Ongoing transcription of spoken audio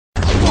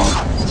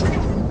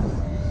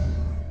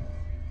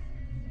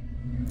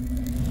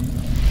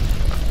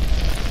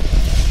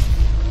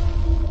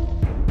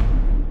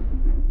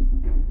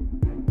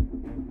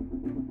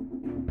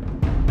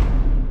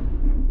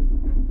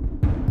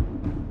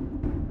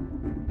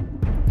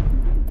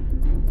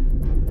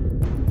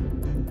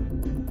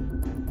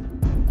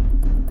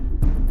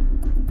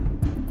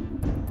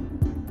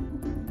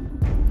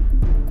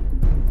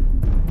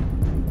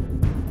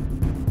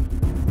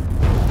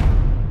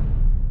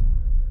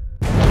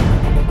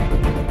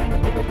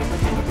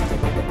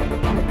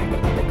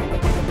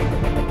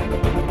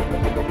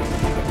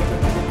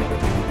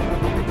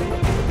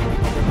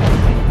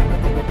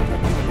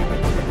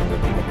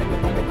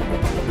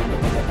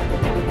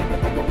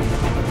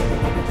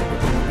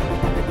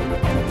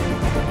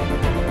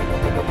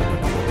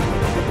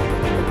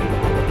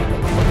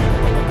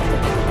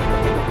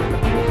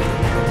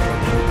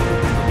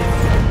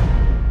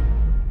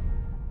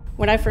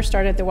I first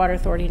started at the Water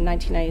Authority in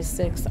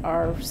 1996,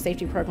 our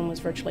safety program was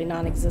virtually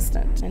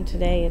non-existent, and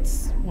today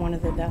it's one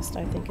of the best,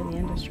 I think, in the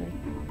industry.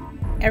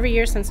 Every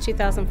year since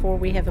 2004,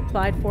 we have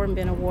applied for and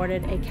been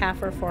awarded a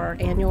CAFR for our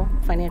annual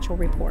financial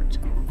report.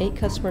 8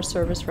 customer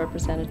service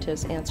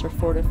representatives answer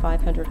 400 to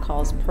 500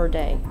 calls per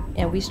day,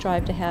 and we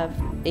strive to have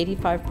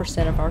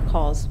 85% of our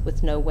calls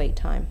with no wait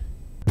time.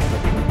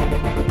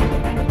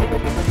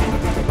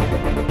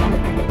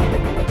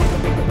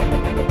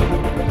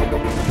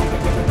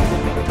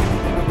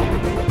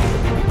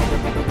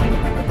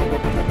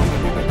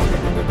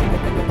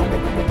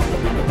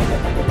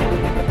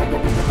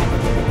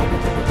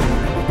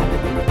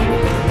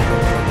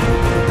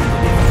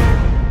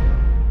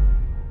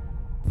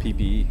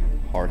 PPE,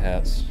 hard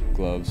hats,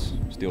 gloves,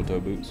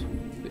 steel-toe boots.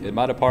 In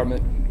my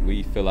department,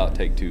 we fill out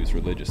take-twos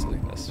religiously.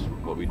 That's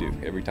what we do.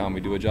 Every time we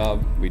do a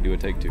job, we do a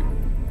take-two.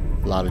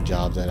 A lot of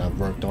jobs that I've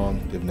worked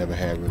on, they've never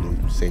had really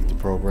a safety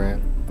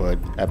program. But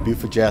at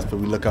BJWSA,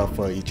 we look out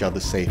for each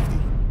other's safety.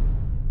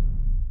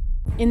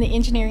 In the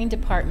engineering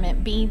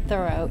department, being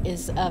thorough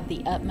is of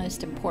the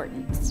utmost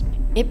importance.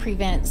 It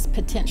prevents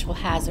potential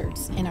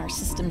hazards in our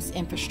system's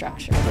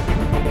infrastructure.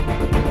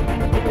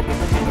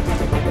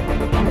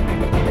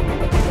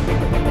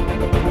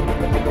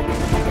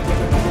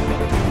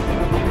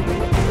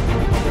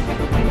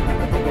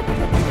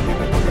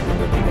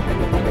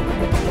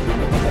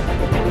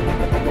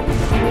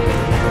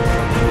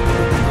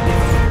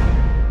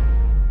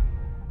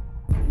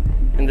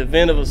 In the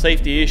event of a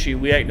safety issue,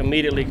 we act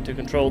immediately to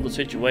control the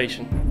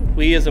situation.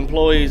 We as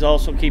employees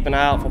also keep an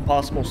eye out for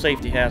possible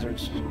safety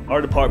hazards.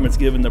 Our department's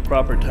given the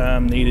proper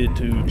time needed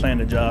to plan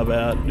the job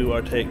out, do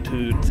our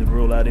take-two to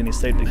rule out any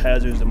safety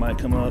hazards that might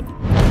come up.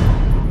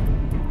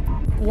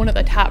 One of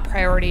the top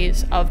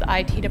priorities of the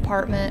IT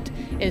department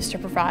is to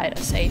provide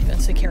a safe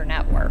and secure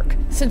network.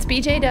 Since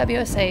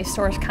BJWSA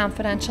stores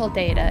confidential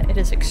data, it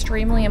is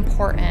extremely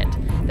important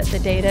that the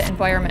data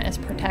environment is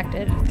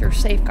protected through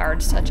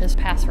safeguards such as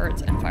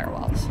passwords and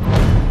firewalls.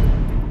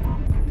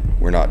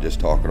 We're not just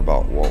talking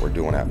about what we're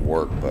doing at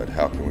work, but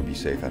how can we be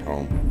safe at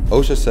home.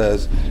 OSHA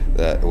says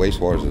that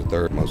wastewater is the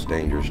third most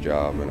dangerous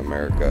job in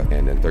America,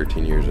 and in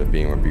 13 years of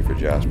being with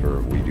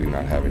BJWSA, we do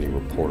not have any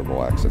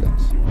reportable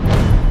accidents.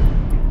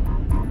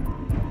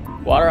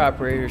 Water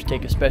operators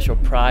take a special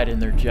pride in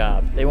their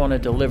job. They want to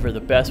deliver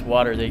the best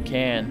water they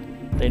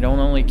can. They don't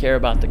only care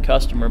about the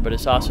customer, but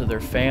it's also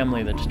their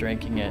family that's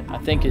drinking it. I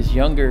think as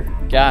younger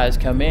guys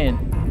come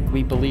in,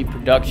 we believe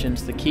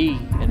production's the key,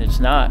 and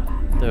it's not.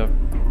 The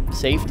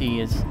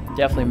safety is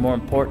definitely more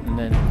important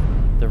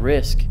than the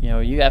risk. You know,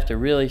 you have to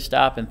really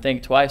stop and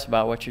think twice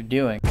about what you're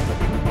doing.